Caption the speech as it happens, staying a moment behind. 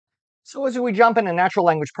So as we jump into natural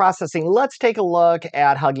language processing, let's take a look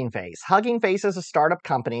at HuggingFace. HuggingFace is a startup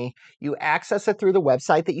company. You access it through the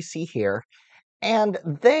website that you see here, and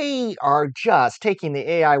they are just taking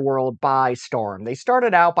the AI world by storm. They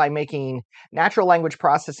started out by making natural language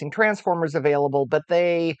processing transformers available, but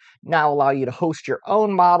they now allow you to host your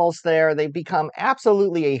own models there. They've become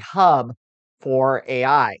absolutely a hub for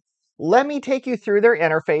AI. Let me take you through their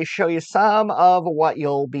interface, show you some of what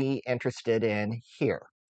you'll be interested in here.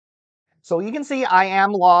 So you can see I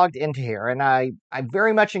am logged into here, and I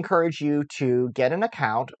very much encourage you to get an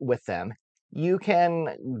account with them. You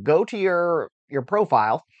can go to your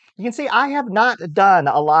profile. You can see I have not done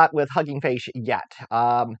a lot with Hugging Face yet.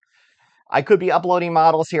 I could be uploading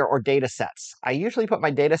models here or data sets. I usually put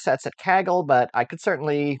my data sets at Kaggle, but I could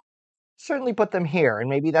certainly put them here,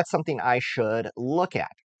 and maybe that's something I should look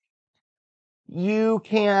at. You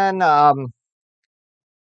can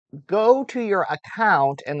go to your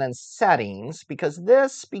account and then settings, because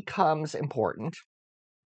this becomes important.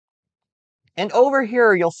 And over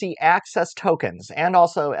here, you'll see access tokens and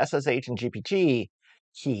also SSH and GPG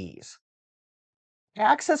keys.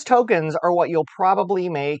 Access tokens are what you'll probably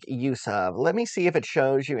make use of. Let me see if it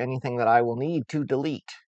shows you anything that I will need to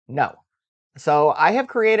delete. No. So I have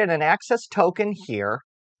created an access token here,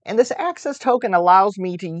 and this access token allows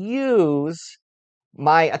me to use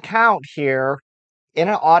my account here in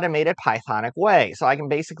an automated Pythonic way. So I can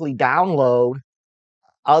basically download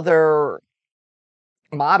other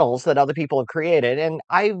models that other people have created. And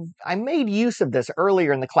I made use of this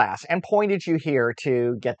earlier in the class and pointed you here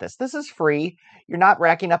to get this. This is free. You're not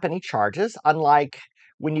racking up any charges, unlike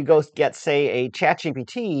when you go get, say, a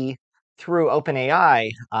ChatGPT through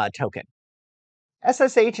OpenAI token.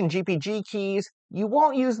 SSH and GPG keys, you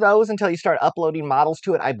won't use those until you start uploading models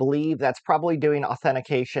to it. I believe that's probably doing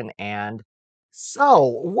authentication. And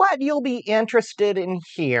so what you'll be interested in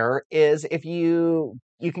here is if you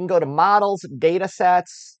can go to models, data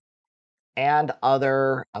sets, and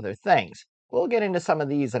other things. We'll get into some of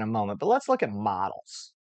these in a moment, but let's look at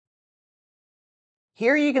models.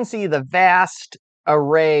 Here you can see the vast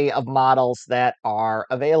array of models that are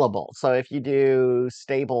available. So if you do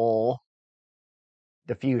stable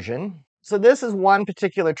diffusion. So this is one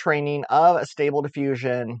particular training of a stable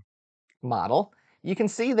diffusion model. You can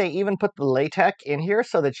see they even put the LaTeX in here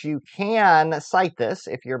so that you can cite this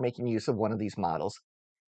if you're making use of one of these models.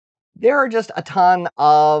 There are just a ton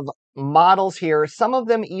of models here. Some of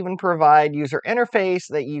them even provide user interface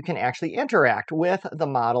that you can actually interact with the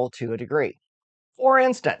model to a degree. For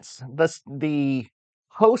instance, the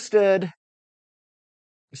hosted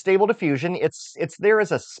Stable Diffusion, it's there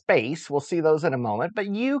as a space. We'll see those in a moment,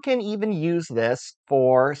 but you can even use this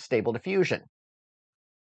for Stable Diffusion.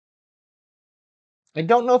 I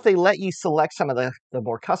don't know if they let you select some of the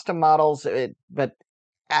more custom models, but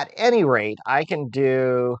at any rate, I can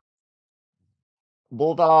do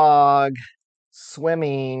bulldog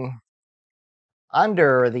swimming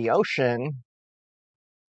under the ocean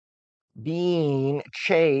being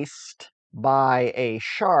chased by a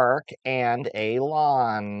shark and a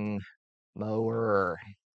lawn mower.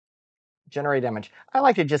 Generate image. I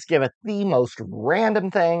like to just give it the most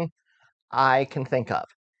random thing I can think of.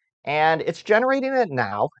 And it's generating it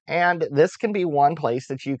now, and this can be one place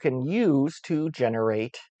that you can use to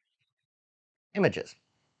generate images.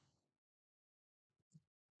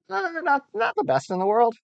 Not the best in the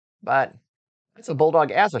world, but it's a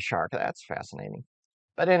bulldog as a shark. That's fascinating.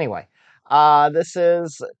 But anyway, this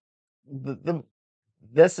is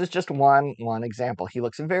this is just one example. He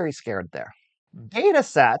looks very scared there. Data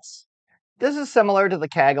sets. This is similar to the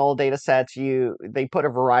Kaggle data sets. They put a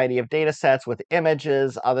variety of data sets with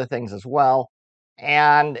images, other things as well.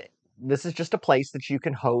 And this is just a place that you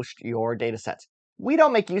can host your data sets. We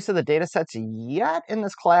don't make use of the data sets yet in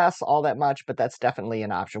this class all that much, but that's definitely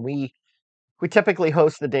an option. We typically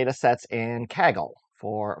host the data sets in Kaggle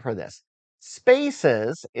for this.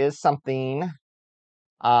 Spaces is something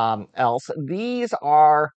else. These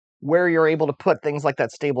are where you're able to put things like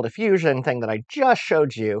that stable diffusion thing that I just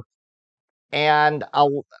showed you, and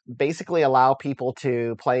I'll basically allow people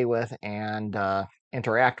to play with and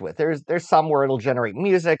interact with. There's some where it'll generate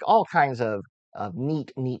music, all kinds of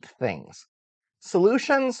neat things.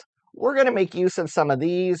 Solutions, we're going to make use of some of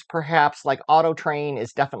these. Perhaps like auto train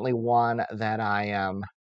is definitely one that I am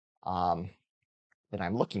that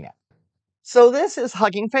I'm looking at. So this is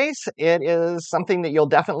Hugging Face. It is something that you'll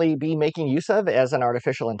definitely be making use of as an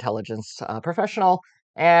artificial intelligence professional,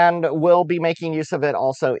 and we'll be making use of it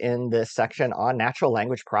also in this section on natural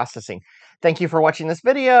language processing. Thank you for watching this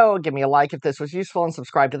video. Give me a like if this was useful, and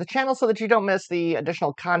subscribe to the channel so that you don't miss the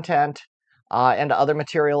additional content and other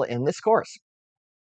material in this course.